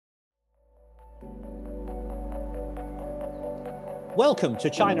Welcome to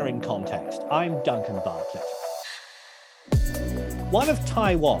China in Context. I'm Duncan Bartlett. One of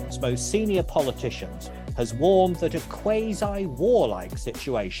Taiwan's most senior politicians has warned that a quasi-warlike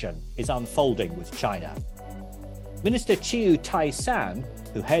situation is unfolding with China. Minister Chiu Tai-san,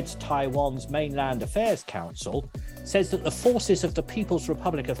 who heads Taiwan's Mainland Affairs Council, says that the forces of the People's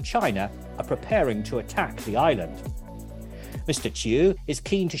Republic of China are preparing to attack the island. Mr. Chiu is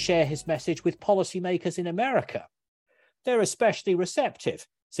keen to share his message with policymakers in America. They're especially receptive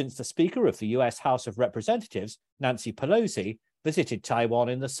since the Speaker of the US House of Representatives, Nancy Pelosi, visited Taiwan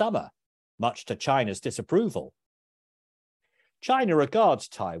in the summer, much to China's disapproval. China regards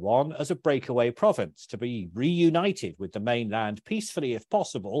Taiwan as a breakaway province to be reunited with the mainland peacefully if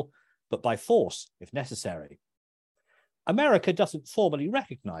possible, but by force if necessary. America doesn't formally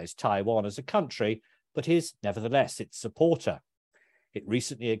recognize Taiwan as a country, but is nevertheless its supporter. It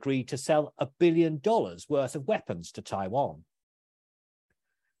recently agreed to sell $1 billion worth of weapons to Taiwan.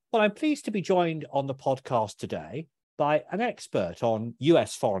 Well, I'm pleased to be joined on the podcast today by an expert on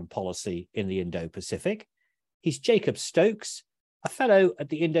US foreign policy in the Indo-Pacific. He's Jacob Stokes, a fellow at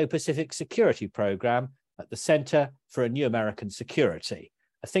the Indo-Pacific Security Program at the Center for a New American Security,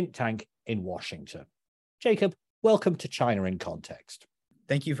 a think tank in Washington. Jacob, welcome to China in Context.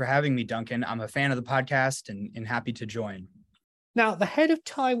 Thank you for having me, Duncan. I'm a fan of the podcast and happy to join. Now, the head of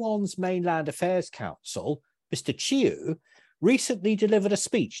Taiwan's Mainland Affairs Council, Mr. Chiu, recently delivered a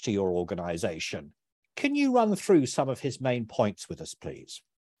speech to your organization. Can you run through some of his main points with us, please?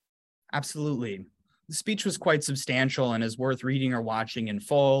 Absolutely. The speech was quite substantial and is worth reading or watching in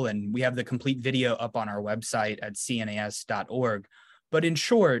full, and we have the complete video up on our website at cnas.org. But in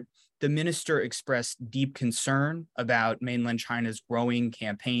short, the minister expressed deep concern about mainland China's growing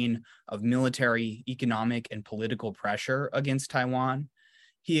campaign of military, economic, and political pressure against Taiwan.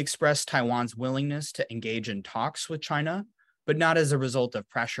 He expressed Taiwan's willingness to engage in talks with China, but not as a result of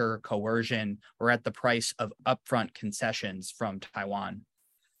pressure, coercion, or at the price of upfront concessions from Taiwan.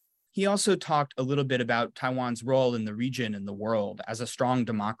 He also talked a little bit about Taiwan's role in the region and the world as a strong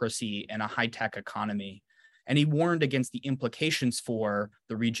democracy and a high-tech economy. And he warned against the implications for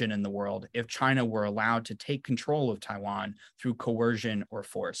the region and the world if China were allowed to take control of Taiwan through coercion or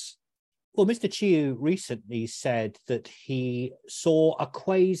force. Well, Mr. Chiu recently said that he saw a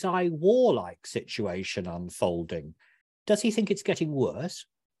quasi-warlike situation unfolding. Does he think it's getting worse?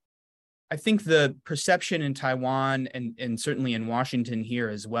 I think the perception in Taiwan and certainly in Washington here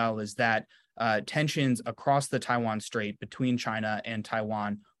as well is that tensions across the Taiwan Strait between China and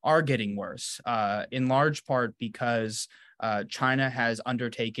Taiwan are getting worse, in large part because China has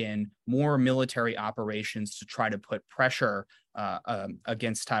undertaken more military operations to try to put pressure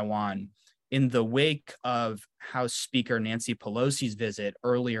against Taiwan. In the wake of House Speaker Nancy Pelosi's visit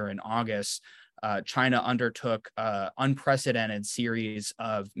earlier in August, China undertook an unprecedented series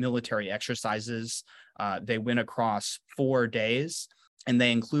of military exercises. They went across 4 days, and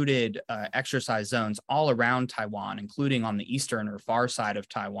they included exercise zones all around Taiwan, including on the eastern or far side of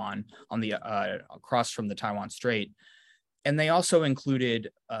Taiwan, on the across from the Taiwan Strait. And they also included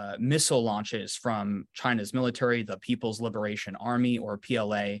missile launches from China's military, the People's Liberation Army, or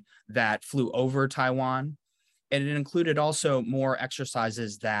PLA, that flew over Taiwan. And it included also more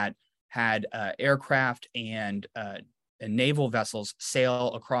exercises that had aircraft and naval vessels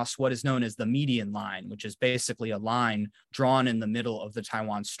sail across what is known as the median line, which is basically a line drawn in the middle of the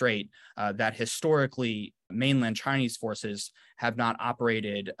Taiwan Strait that historically mainland Chinese forces have not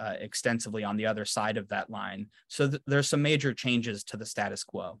operated extensively on the other side of that line. So there's some major changes to the status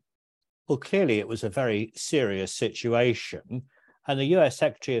quo. Well, clearly it was a very serious situation, and the US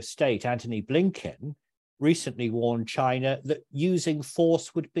Secretary of State, Antony Blinken, recently warned China that using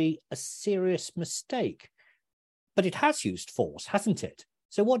force would be a serious mistake. But it has used force, hasn't it?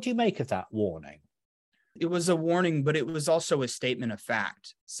 So what do you make of that warning? It was a warning, but it was also a statement of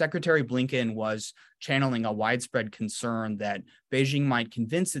fact. Secretary Blinken was channeling a widespread concern that Beijing might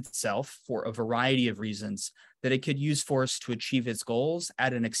convince itself, for a variety of reasons, that it could use force to achieve its goals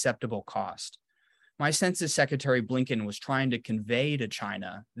at an acceptable cost. My sense is Secretary Blinken was trying to convey to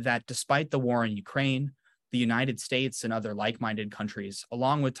China that despite the war in Ukraine, the United States and other like-minded countries,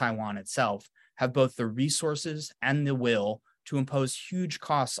 along with Taiwan itself, have both the resources and the will to impose huge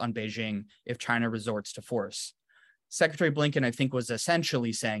costs on Beijing if China resorts to force. Secretary Blinken, I think, was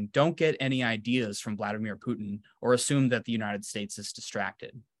essentially saying, don't get any ideas from Vladimir Putin or assume that the United States is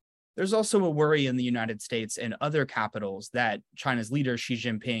distracted. There's also a worry in the United States and other capitals that China's leader, Xi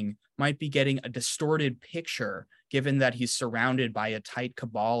Jinping, might be getting a distorted picture, given that he's surrounded by a tight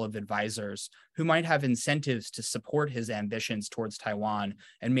cabal of advisors who might have incentives to support his ambitions towards Taiwan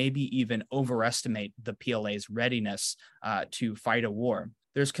and maybe even overestimate the PLA's readiness to fight a war.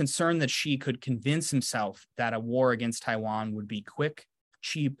 There's concern that Xi could convince himself that a war against Taiwan would be quick,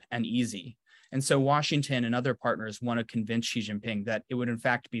 cheap, and easy. And so Washington and other partners want to convince Xi Jinping that it would in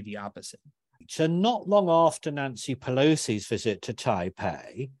fact be the opposite. So not long after Nancy Pelosi's visit to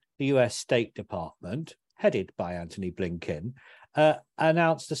Taipei, the US State Department, headed by Antony Blinken,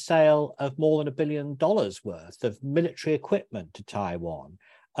 announced the sale of more than $1 billion worth of military equipment to Taiwan,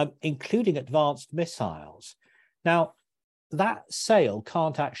 including advanced missiles. Now, that sale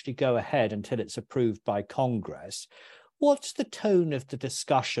can't actually go ahead until it's approved by Congress. What's the tone of the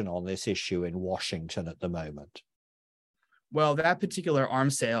discussion on this issue in Washington at the moment? Well, that particular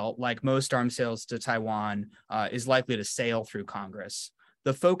arms sale, like most arms sales to Taiwan, is likely to sail through Congress.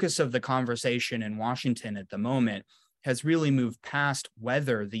 The focus of the conversation in Washington at the moment has really moved past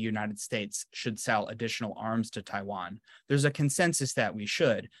whether the United States should sell additional arms to Taiwan. There's a consensus that we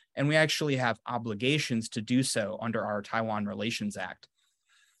should, and we actually have obligations to do so under our Taiwan Relations Act.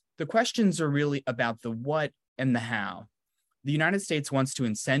 The questions are really about the what and the how. The United States wants to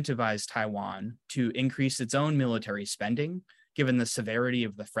incentivize Taiwan to increase its own military spending, given the severity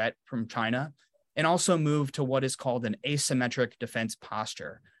of the threat from China, and also move to what is called an asymmetric defense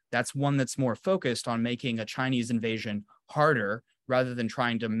posture. That's one that's more focused on making a Chinese invasion harder rather than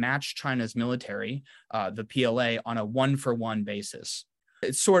trying to match China's military, the PLA, on a one-for-one basis.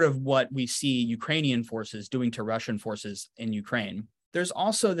 It's sort of what we see Ukrainian forces doing to Russian forces in Ukraine. There's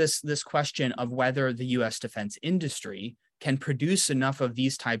also this question of whether the US defense industry can produce enough of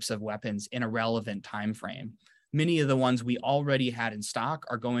these types of weapons in a relevant time frame. Many of the ones we already had in stock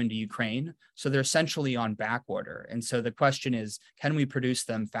are going to Ukraine, so they're essentially on back order. And so the question is, can we produce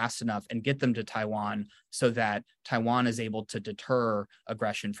them fast enough and get them to Taiwan so that Taiwan is able to deter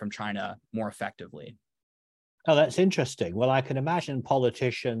aggression from China more effectively? Oh, that's interesting. Well, I can imagine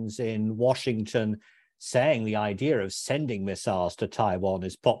politicians in Washington saying the idea of sending missiles to Taiwan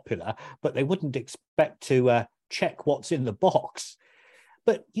is popular, but they wouldn't expect to check what's in the box.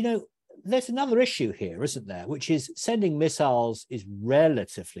 But, you know, there's another issue here, isn't there, which is sending missiles is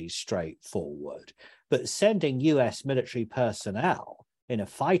relatively straightforward, but sending US military personnel in a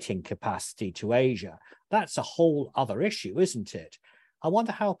fighting capacity to Asia, that's a whole other issue, isn't it? I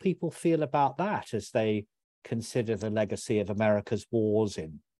wonder how people feel about that as they consider the legacy of America's wars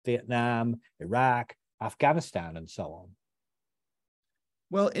in Vietnam, Iraq, Afghanistan, and so on.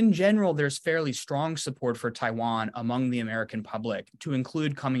 Well, in general, there's fairly strong support for Taiwan among the American public, to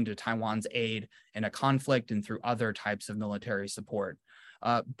include coming to Taiwan's aid in a conflict and through other types of military support.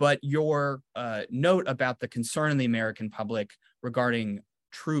 But your note about the concern in the American public regarding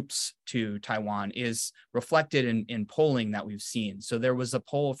troops to Taiwan is reflected in polling that we've seen. So there was a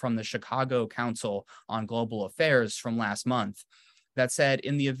poll from the Chicago Council on Global Affairs from last month that said,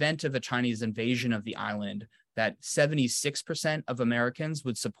 in the event of a Chinese invasion of the island, that 76% of Americans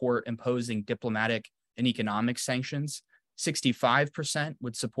would support imposing diplomatic and economic sanctions. 65%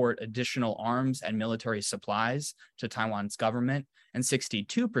 would support additional arms and military supplies to Taiwan's government, and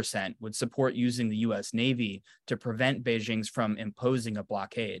 62% would support using the US Navy to prevent Beijing from imposing a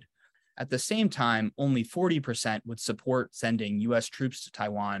blockade. At the same time, only 40% would support sending US troops to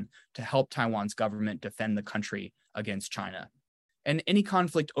Taiwan to help Taiwan's government defend the country against China. And any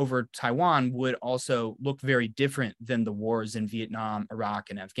conflict over Taiwan would also look very different than the wars in Vietnam, Iraq,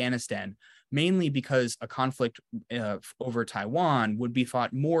 and Afghanistan, mainly because a conflict over Taiwan would be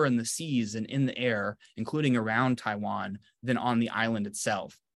fought more in the seas and in the air, including around Taiwan, than on the island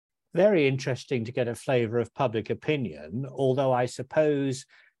itself. Very interesting to get a flavor of public opinion, although I suppose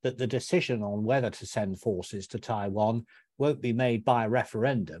that the decision on whether to send forces to Taiwan won't be made by a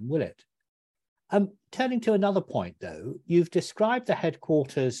referendum, will it? Turning to another point, though, you've described the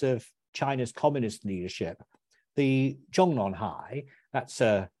headquarters of China's communist leadership, the Zhongnanhai, that's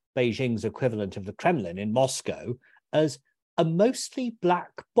Beijing's equivalent of the Kremlin in Moscow, as a mostly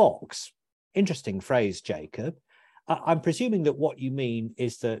black box. Interesting phrase, Jacob. I'm presuming that what you mean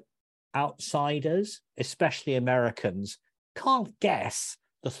is that outsiders, especially Americans, can't guess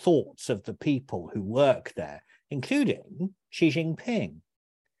the thoughts of the people who work there, including Xi Jinping.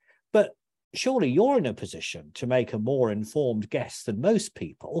 But surely you're in a position to make a more informed guess than most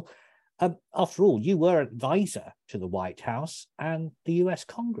people. After all, you were advisor to the White House and the US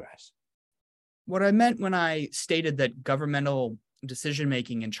Congress. What I meant when I stated that governmental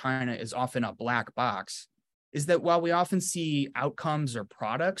decision-making in China is often a black box is that while we often see outcomes or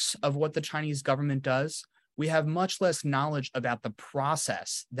products of what the Chinese government does, we have much less knowledge about the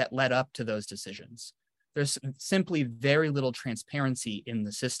process that led up to those decisions. There's simply very little transparency in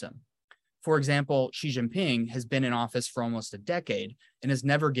the system. For example, Xi Jinping has been in office for almost a decade and has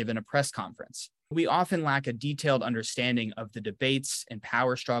never given a press conference. We often lack a detailed understanding of the debates and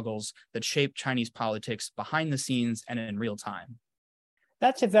power struggles that shape Chinese politics behind the scenes and in real time.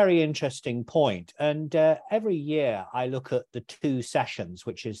 That's a very interesting point. And every year I look at the Two Sessions,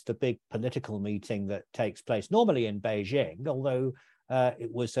 which is the big political meeting that takes place normally in Beijing, although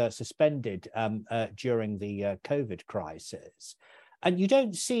it was suspended during the COVID crisis. And you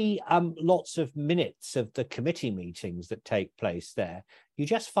don't see lots of minutes of the committee meetings that take place there. You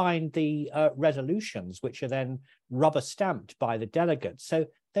just find the resolutions, which are then rubber stamped by the delegates. So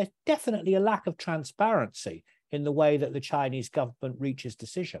there's definitely a lack of transparency in the way that the Chinese government reaches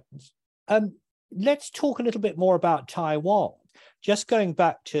decisions. Let's talk a little bit more about Taiwan. Just going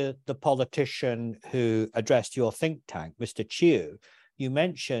back to the politician who addressed your think tank, Mr. Chiu, you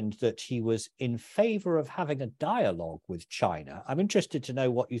mentioned that he was in favor of having a dialogue with China. I'm interested to know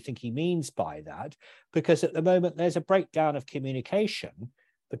what you think he means by that, because at the moment there's a breakdown of communication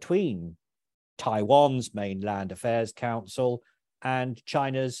between Taiwan's Mainland Affairs Council and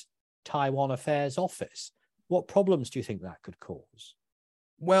China's Taiwan Affairs Office. What problems do you think that could cause?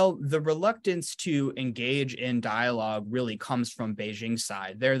 Well, the reluctance to engage in dialogue really comes from Beijing's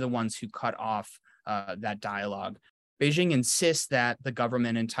side. They're the ones who cut off that dialogue. Beijing insists that the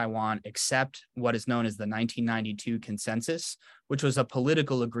government in Taiwan accept what is known as the 1992 consensus, which was a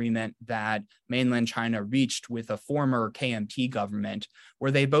political agreement that mainland China reached with a former KMT government, where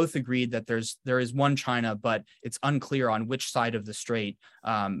they both agreed that there is one China, but it's unclear on which side of the strait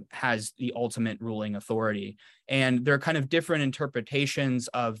has the ultimate ruling authority. And there are kind of different interpretations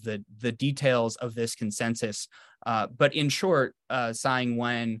of the details of this consensus. But in short, Tsai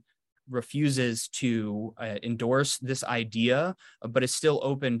Ing-wen refuses to endorse this idea, but is still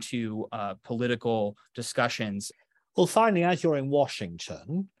open to political discussions. Well, finally, as you're in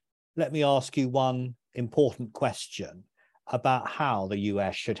Washington, let me ask you one important question about how the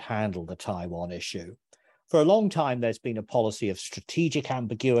US should handle the Taiwan issue. For a long time, there's been a policy of strategic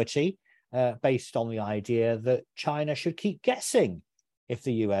ambiguity based on the idea that China should keep guessing if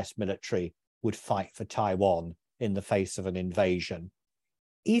the US military would fight for Taiwan in the face of an invasion.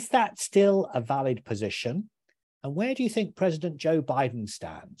 Is that still a valid position? And where do you think President Joe Biden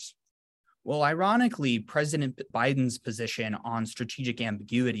stands? Well, ironically, President Biden's position on strategic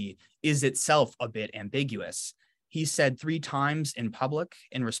ambiguity is itself a bit ambiguous. He said 3 times in public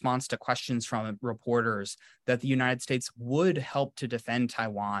in response to questions from reporters that the United States would help to defend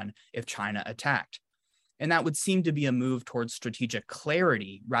Taiwan if China attacked. And that would seem to be a move towards strategic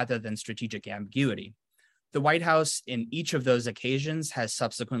clarity rather than strategic ambiguity. The White House, in each of those occasions, has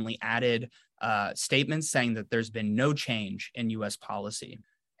subsequently added statements saying that there's been no change in U.S. policy.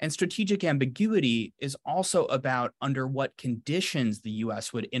 And strategic ambiguity is also about under what conditions the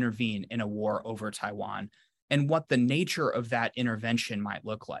U.S. would intervene in a war over Taiwan and what the nature of that intervention might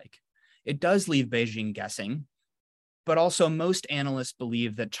look like. It does leave Beijing guessing, but also most analysts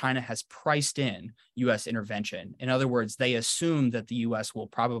believe that China has priced in U.S. intervention. In other words, they assume that the U.S. will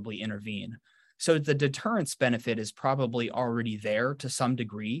probably intervene. So the deterrence benefit is probably already there to some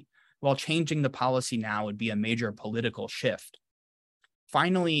degree, while changing the policy now would be a major political shift.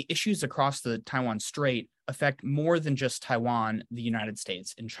 Finally, issues across the Taiwan Strait affect more than just Taiwan, the United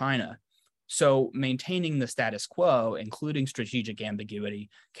States, and China. So maintaining the status quo, including strategic ambiguity,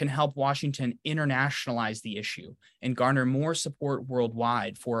 can help Washington internationalize the issue and garner more support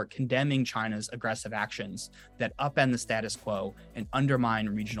worldwide for condemning China's aggressive actions that upend the status quo and undermine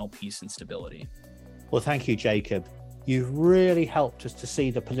regional peace and stability. Well, thank you, Jacob. You've really helped us to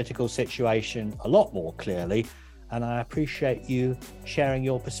see the political situation a lot more clearly, and I appreciate you sharing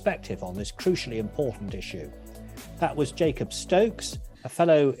your perspective on this crucially important issue. That was Jacob Stokes, a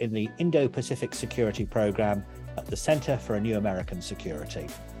fellow in the Indo-Pacific Security Program at the Center for a New American Security.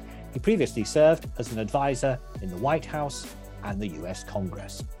 He previously served as an advisor in the White House and the US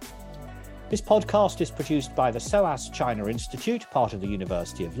Congress. This podcast is produced by the SOAS China Institute, part of the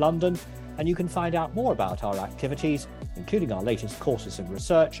University of London, and you can find out more about our activities, including our latest courses and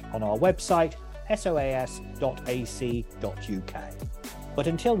research, on our website, soas.ac.uk. But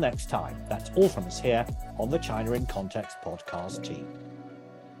until next time, that's all from us here on the China in Context podcast team.